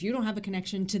 if you don't have a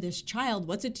connection to this child,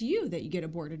 what's it to you that you get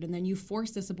aborted? And then you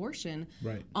force this abortion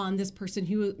on this person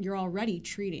who you're already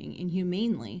treating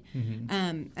inhumanely.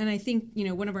 And I think,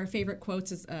 one of our favorite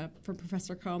quotes is from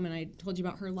Professor Combe, and I told you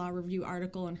about her law review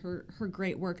article and her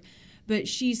great work. But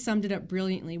she summed it up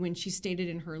brilliantly when she stated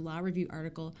in her law review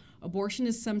article, abortion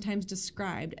is sometimes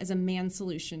described as a man's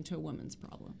solution to a woman's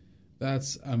problem.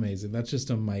 That's amazing. That's just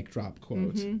a mic drop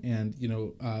quote. And,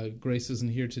 Grace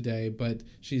isn't here today, but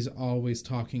she's always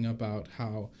talking about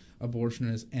how abortion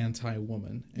is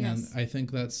anti-woman. And I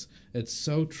think it's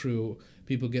so true.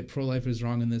 People get pro-lifers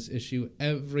wrong in this issue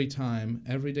every time,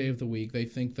 every day of the week. They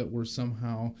think that we're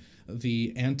somehow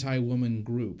the anti-woman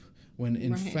group, when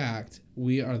in fact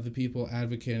we are the people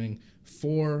advocating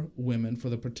for women, for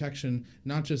the protection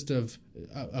not just of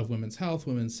women's health,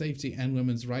 women's safety, and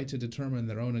women's right to determine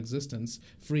their own existence,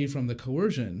 free from the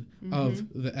coercion of,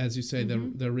 as you say,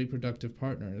 their reproductive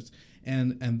partners.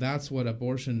 And that's what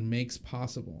abortion makes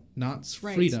possible. Not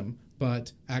freedom,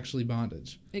 but actually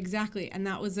bondage. Exactly. And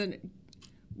that was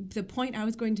the point I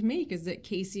was going to make, is that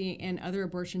Casey and other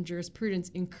abortion jurisprudence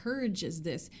encourages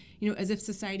this, as if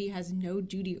society has no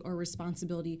duty or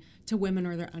responsibility to women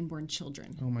or their unborn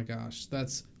children. Oh my gosh,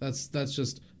 that's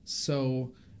just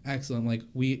so excellent. Like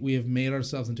we have made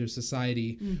ourselves into a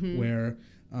society where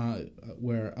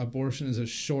abortion is a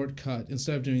shortcut.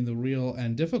 Instead of doing the real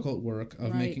and difficult work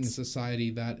of making a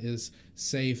society that is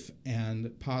safe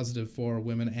and positive for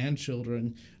women and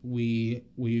children,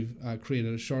 we've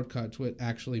created a shortcut to it.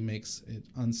 Actually makes it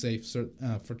unsafe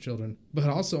for children, but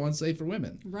also unsafe for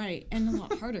women. Right, and a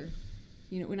lot harder.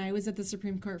 When I was at the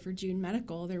Supreme Court for June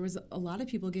Medical, there was a lot of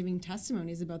people giving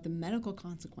testimonies about the medical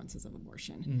consequences of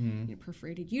abortion,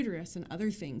 perforated uterus and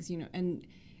other things, and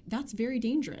that's very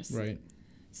dangerous. Right.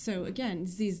 So again,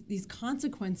 these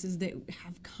consequences that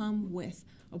have come with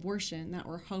abortion that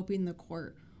we're hoping the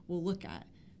court will look at.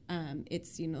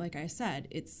 It's, like I said,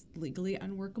 it's legally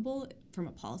unworkable. From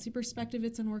a policy perspective,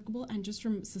 it's unworkable. And just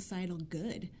from societal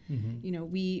good,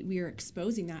 we are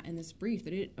exposing that in this brief,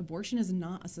 that abortion is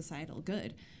not a societal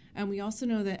good. And we also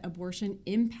know that abortion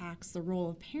impacts the role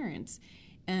of parents.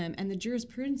 And the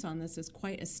jurisprudence on this is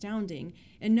quite astounding.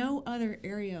 In no other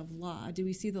area of law do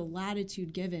we see the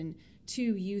latitude given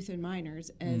to youth and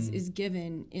minors as is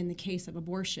given in the case of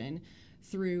abortion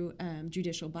through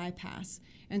judicial bypass.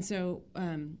 And so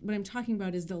what I'm talking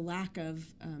about is the lack of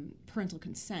parental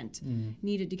consent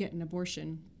needed to get an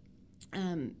abortion.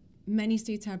 Many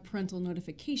states have parental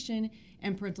notification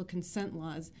and parental consent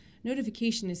laws.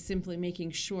 Notification is simply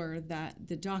making sure that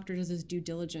the doctor does his due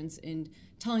diligence in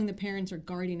telling the parents or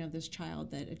guardian of this child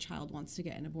that a child wants to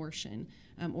get an abortion,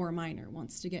 or a minor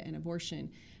wants to get an abortion.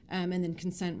 And then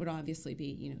consent would obviously be,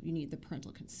 you need the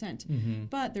parental consent.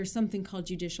 But there's something called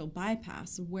judicial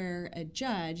bypass, where a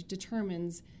judge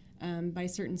determines by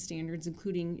certain standards,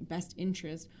 including best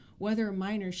interest, whether a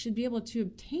minor should be able to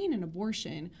obtain an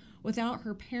abortion without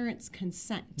her parents'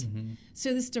 consent.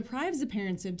 So this deprives the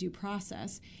parents of due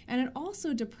process, and it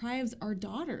also deprives our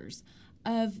daughters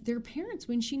of their parents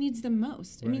when she needs them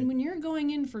most. I mean, when you're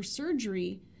going in for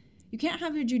surgery, you can't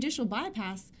have a judicial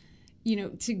bypass,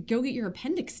 to go get your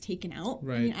appendix taken out.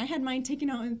 I mean, I had mine taken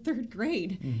out in 3rd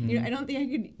grade. I don't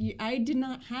think I did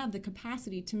not have the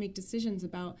capacity to make decisions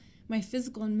about my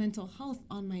physical and mental health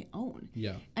on my own.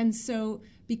 And so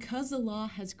because the law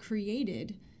has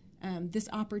created this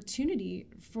opportunity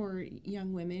for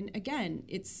young women, again,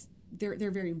 they're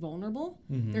very vulnerable.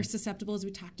 They're susceptible, as we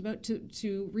talked about,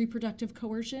 to reproductive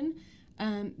coercion.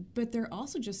 But they're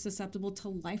also just susceptible to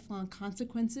lifelong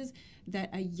consequences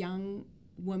that a young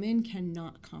woman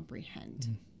cannot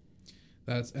comprehend.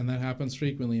 That happens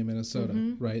frequently in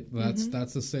Minnesota, right?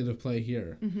 That's the state of play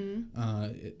here.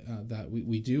 That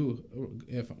we do,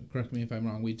 correct me if I'm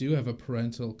wrong, we do have a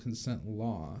parental consent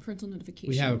law. Parental notification.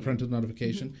 We have a parental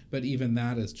notification, but even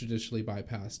that is judicially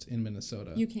bypassed in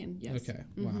Minnesota. You can, yes. Okay,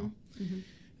 wow.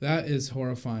 That is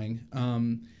horrifying.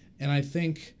 And I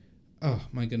think, oh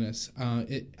my goodness,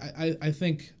 I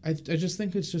just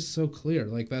think it's just so clear.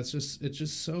 Like it's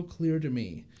just so clear to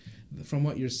me from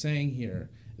what you're saying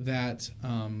here that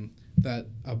that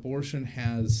abortion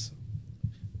has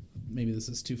maybe this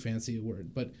is too fancy a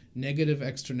word, but negative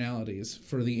externalities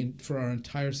for our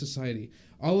entire society.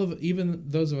 Even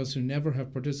those of us who never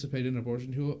have participated in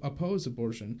abortion, who oppose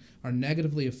abortion, are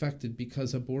negatively affected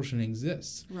because abortion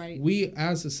exists. Right. We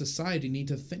as a society need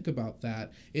to think about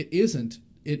that. It isn't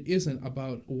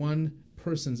about one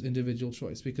person's individual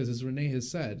choice, because as Renee has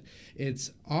said,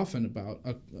 it's often about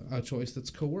a choice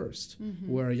that's coerced,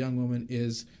 where a young woman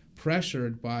is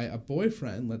pressured by a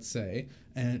boyfriend, let's say,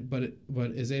 but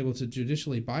is able to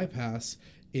judicially bypass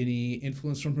any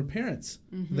influence from her parents.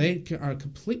 They are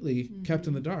completely kept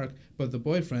in the dark, but the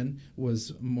boyfriend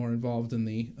was more involved in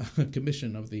the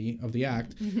commission of the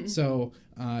act. So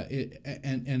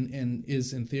and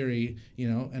is in theory,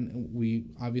 and we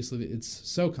obviously, it's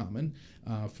so common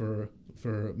for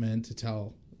men to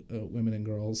tell women and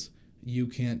girls, you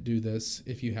can't do this.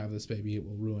 If you have this baby, it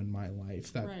will ruin my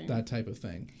life. That type of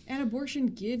thing. And abortion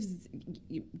gives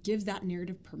that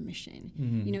narrative permission.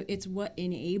 It's what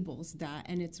enables that,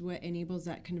 and it's what enables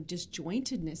that kind of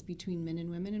disjointedness between men and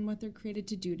women and what they're created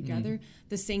to do together,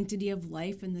 the sanctity of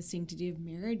life and the sanctity of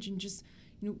marriage, and just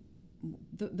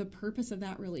the purpose of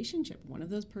that relationship. One of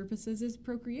those purposes is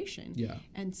procreation. Yeah.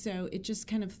 And so it just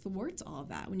kind of thwarts all of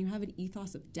that when you have an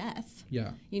ethos of death.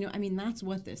 Yeah. That's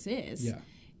what this is. Yeah.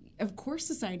 Of course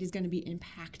society is going to be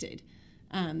impacted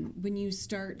when you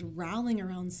start rallying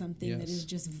around something that is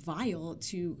just vile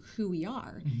to who we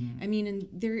are. And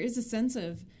there is a sense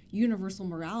of universal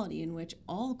morality in which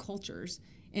all cultures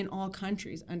in all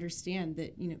countries understand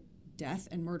that, death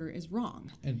and murder is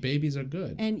wrong. And babies are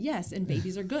good. And yes, and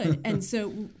babies are good. And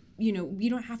so, we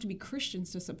don't have to be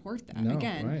Christians to support that. No,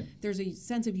 Again, right. There's a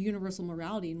sense of universal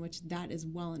morality in which that is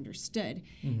well understood.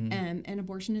 And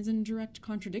abortion is in direct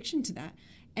contradiction to that.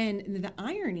 And the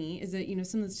irony is that,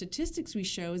 some of the statistics we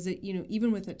show is that,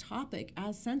 even with a topic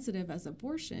as sensitive as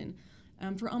abortion,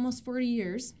 for almost 40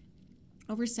 years,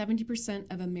 over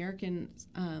 70% of Americans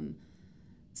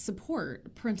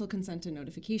support parental consent and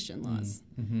notification laws.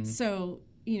 So,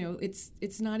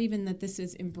 it's not even that this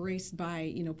is embraced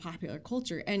by, popular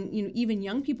culture. And, even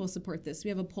young people support this. We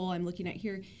have a poll I'm looking at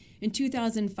here. In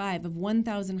 2005, of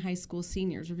 1,000 high school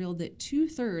seniors revealed that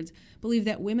 2/3 believe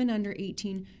that women under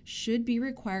 18 should be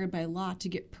required by law to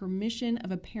get permission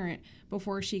of a parent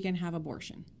before she can have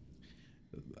abortion.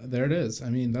 There it is.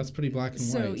 That's pretty black and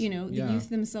white. So, the youth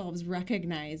themselves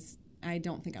recognize, I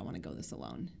don't think I want to go this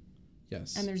alone.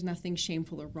 Yes. And there's nothing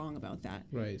shameful or wrong about that.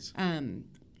 Right.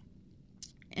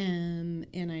 And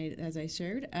as I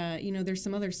shared, there's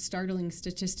some other startling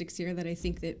statistics here that I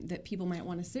think that people might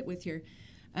want to sit with here.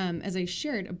 As I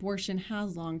shared, abortion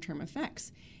has long-term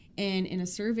effects. And in a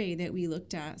survey that we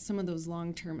looked at, some of those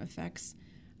long-term effects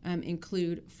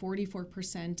include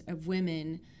 44% of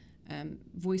women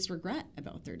voiced regret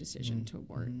about their decision to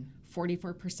abort.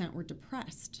 44% were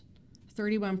depressed.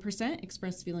 31%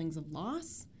 expressed feelings of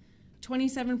loss.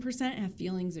 27% have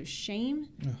feelings of shame.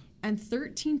 And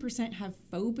 13% have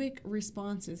phobic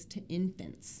responses to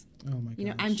infants. Oh my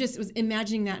gosh. I was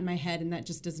imagining that in my head, and that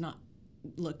just does not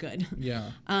look good. Yeah.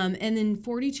 And then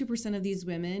 42% of these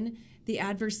women, the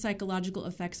adverse psychological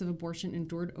effects of abortion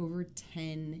endured over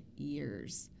 10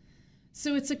 years.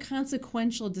 So it's a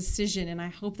consequential decision, and I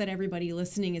hope that everybody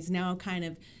listening is now kind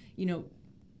of,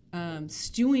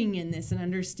 stewing in this and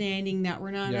understanding that we're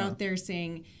not out there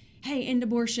saying, hey, end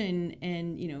abortion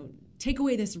and, take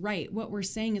away this right. What we're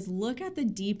saying is look at the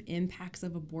deep impacts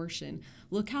of abortion.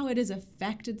 Look how it has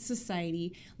affected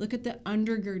society. Look at the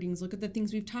undergirdings. Look at the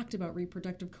things we've talked about,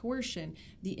 reproductive coercion,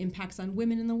 the impacts on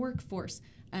women in the workforce,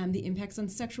 the impacts on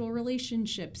sexual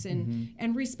relationships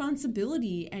and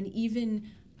responsibility, and even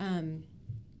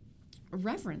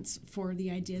reverence for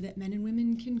the idea that men and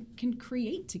women can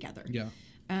create together. Yeah.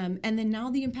 And then now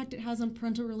the impact it has on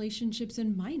parental relationships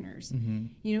and minors.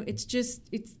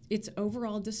 It's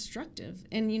overall destructive.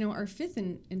 And, our fifth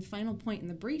and final point in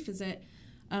the brief is that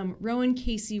Roe and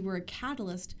Casey were a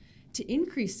catalyst to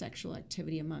increase sexual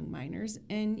activity among minors.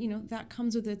 And, that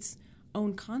comes with its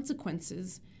own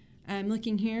consequences. I'm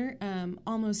looking here,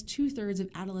 almost 2/3 of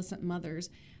adolescent mothers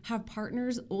have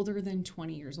partners older than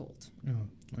 20 years old. Oh,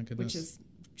 my goodness. Which is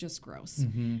just gross.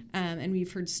 And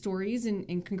we've heard stories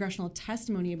in congressional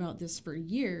testimony about this for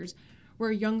years,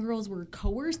 where young girls were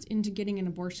coerced into getting an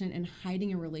abortion and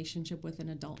hiding a relationship with an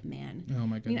adult man. Oh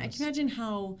my goodness. I can imagine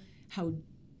how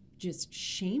just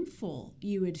shameful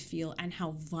you would feel and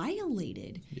how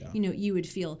violated you would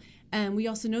feel. We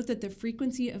also note that the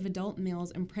frequency of adult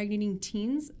males impregnating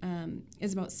teens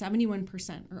is about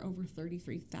 71%, or over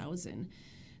 33,000.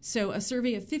 So a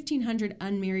survey of 1,500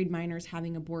 unmarried minors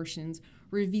having abortions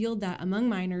revealed that among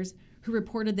minors who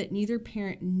reported that neither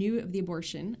parent knew of the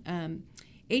abortion,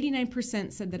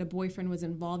 89% said that a boyfriend was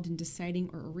involved in deciding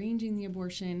or arranging the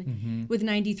abortion, with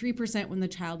 93% when the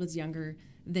child was younger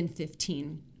than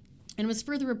 15. And it was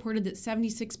further reported that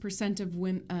 76% of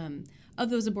women, of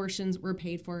those abortions were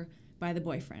paid for by the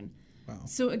boyfriend. Wow.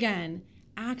 So again,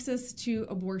 access to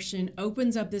abortion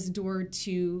opens up this door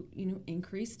to,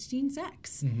 increased teen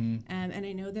sex. And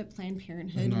I know that Planned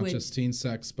Parenthood and not just teen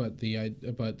sex, but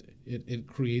it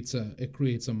creates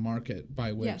a market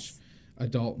by which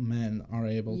adult men are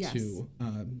able to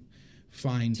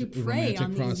find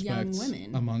romantic prospects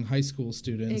among high school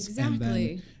students,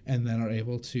 exactly, and then are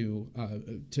able to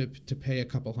pay a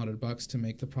couple $100 to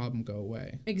make the problem go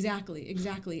away.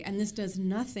 Exactly. And this does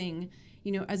nothing,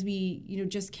 as we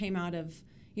just came out of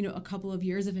a couple of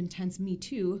years of intense Me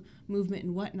Too movement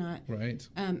and whatnot. Right.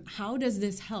 How does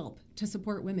this help to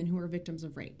support women who are victims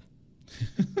of rape?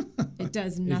 It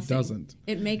does nothing. It doesn't.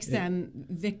 It makes them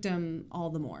victim all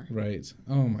the more. Right.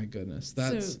 Oh my goodness.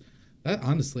 That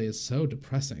honestly is so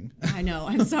depressing. I know.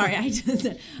 I'm sorry.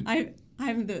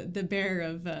 I'm the bearer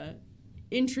of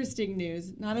interesting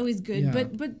news. Not always good,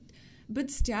 but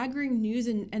staggering news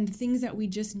and things that we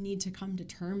just need to come to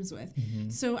terms with.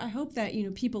 So I hope that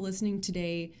people listening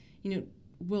today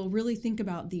will really think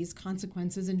about these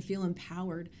consequences and feel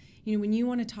empowered. When you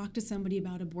want to talk to somebody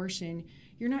about abortion,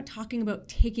 you're not talking about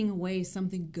taking away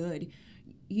something good.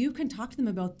 You can talk to them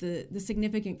about the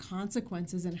significant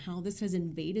consequences and how this has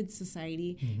invaded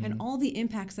society and all the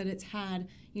impacts that it's had,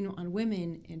 on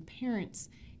women and parents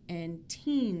and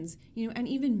teens, and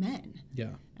even men.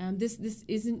 Yeah. This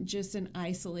isn't just an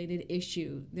isolated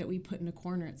issue that we put in a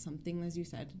corner at something, as you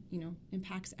said,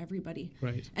 impacts everybody.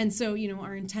 Right. And so,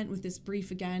 our intent with this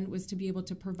brief, again, was to be able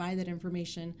to provide that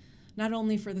information, not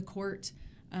only for the court,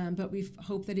 but we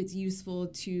hope that it's useful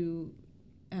to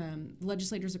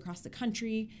legislators across the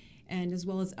country, and as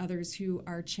well as others who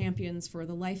are champions for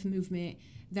the life movement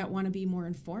that want to be more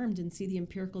informed and see the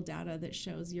empirical data that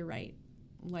shows you're right.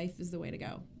 Life is the way to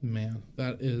go. Man,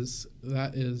 that's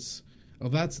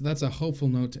a hopeful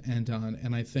note to end on.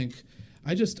 And I think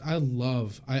I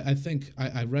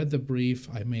read the brief.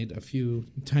 I made a few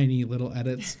tiny little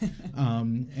edits.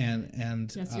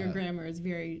 And yes, your grammar is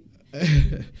very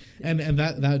and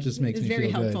that just makes me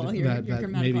very feel helpful. good that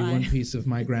maybe one piece of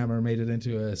my grammar made it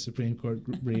into a Supreme Court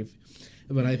brief.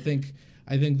 But I think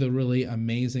the really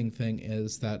amazing thing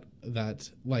is that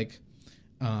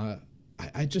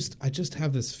I just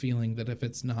have this feeling that if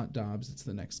it's not Dobbs, it's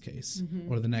the next case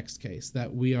or the next case,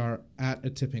 that we are at a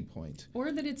tipping point.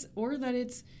 Or that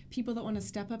it's people that want to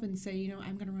step up and say,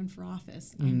 I'm going to run for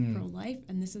office. I'm pro-life,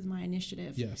 and this is my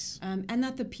initiative. Yes. And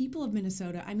that the people of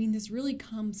Minnesota, this really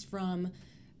comes from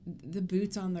the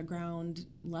boots on the ground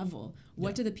level.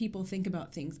 What do the people think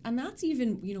about things? And that's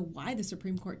even, why the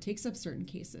Supreme Court takes up certain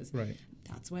cases. Right.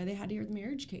 That's why they had to hear the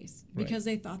marriage case, because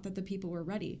they thought that the people were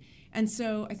ready. And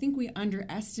so I think we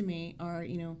underestimate our,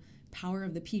 power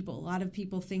of the people. A lot of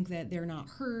people think that they're not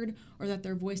heard or that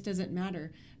their voice doesn't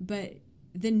matter. But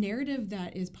the narrative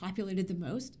that is populated the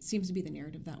most seems to be the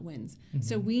narrative that wins.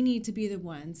 So we need to be the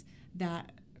ones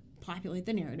that populate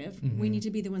the narrative. We need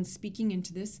to be the ones speaking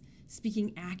into this,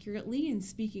 speaking accurately and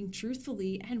speaking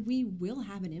truthfully, and we will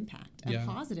have an impact, a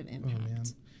positive impact. Oh, man.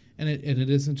 And it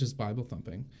isn't just Bible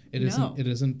thumping. It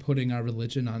isn't putting our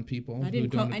religion on people. I didn't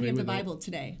quote any of the Bible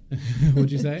today.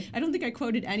 What'd you say? I don't think I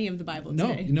quoted any of the Bible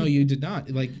today. No, you did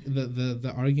not. Like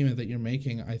the argument that you're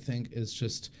making, I think, is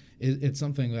just it's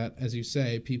something that, as you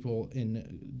say, people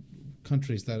in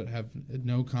countries that have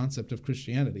no concept of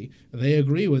Christianity, they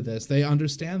agree with this. They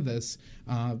understand this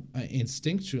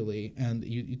instinctually. And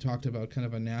you talked about kind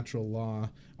of a natural law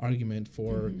argument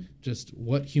for just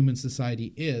what human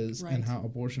society is and how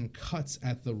abortion cuts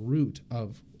at the root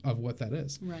of what that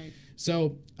is. Right.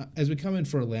 So as we come in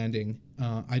for a landing,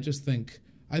 I think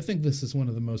this is one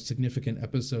of the most significant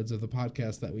episodes of the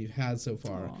podcast that we've had so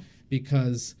far,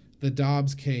 because the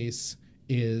Dobbs case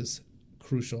is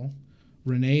crucial.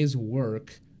 Renee's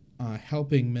work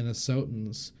helping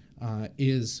Minnesotans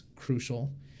is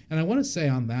crucial. And I want to say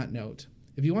on that note,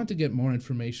 if you want to get more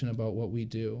information about what we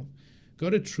do, go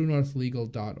to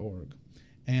truenorthlegal.org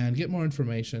and get more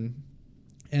information.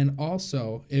 And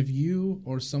also, if you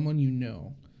or someone you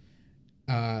know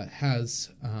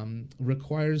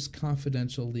requires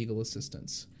confidential legal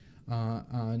assistance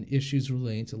on issues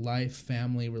relating to life,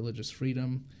 family, religious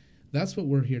freedom, that's what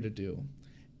we're here to do.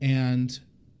 And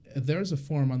there's a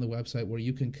form on the website where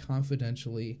you can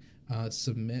confidentially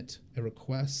submit a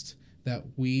request that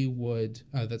we would,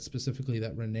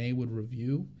 that Renee would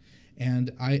review.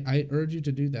 And I urge you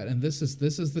to do that. And this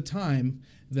is the time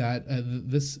that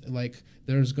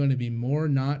there's going to be more,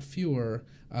 not fewer,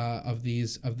 of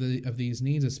these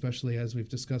needs, especially as we've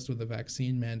discussed with the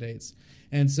vaccine mandates.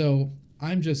 And so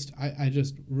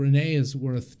Renee is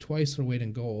worth twice her weight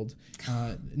in gold.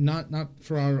 Not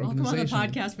for our organization. Welcome on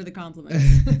the podcast for the compliments.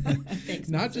 Thanks.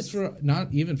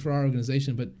 Not even for our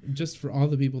organization, but just for all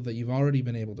the people that you've already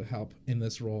been able to help in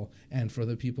this role, and for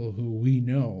the people who we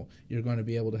know you're going to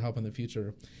be able to help in the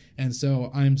future. And so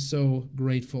I'm so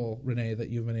grateful, Renee, that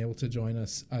you've been able to join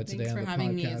us today on the podcast. Thanks for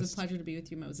having me. It's a pleasure to be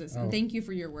with you, Moses. And thank you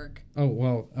for your work.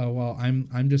 Well,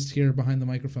 I'm just here behind the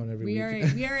microphone every week.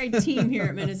 We are a team here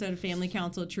at Minnesota Family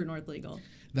Counsel, True North Legal.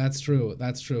 That's true.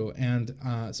 And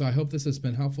so I hope this has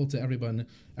been helpful to everyone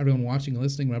watching and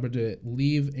listening. Remember to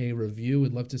leave a review.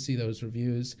 We'd love to see those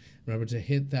reviews. Remember to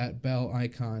hit that bell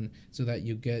icon so that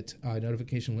you get a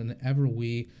notification whenever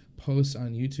we post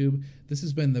on YouTube. This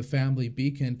has been the Family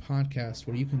Beacon podcast,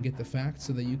 where you can get the facts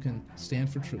so that you can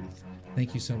stand for truth.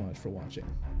 Thank you so much for watching.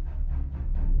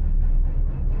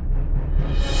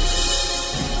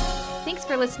 Thanks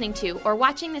for listening to or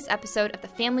watching this episode of the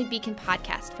Family Beacon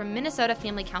podcast from Minnesota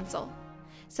Family Counsel.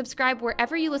 Subscribe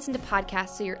wherever you listen to podcasts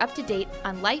so you're up to date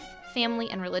on life,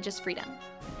 family, and religious freedom.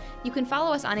 You can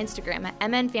follow us on Instagram at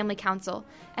MN Family Counsel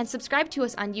and subscribe to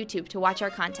us on YouTube to watch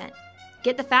our content.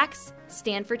 Get the facts,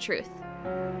 stand for truth.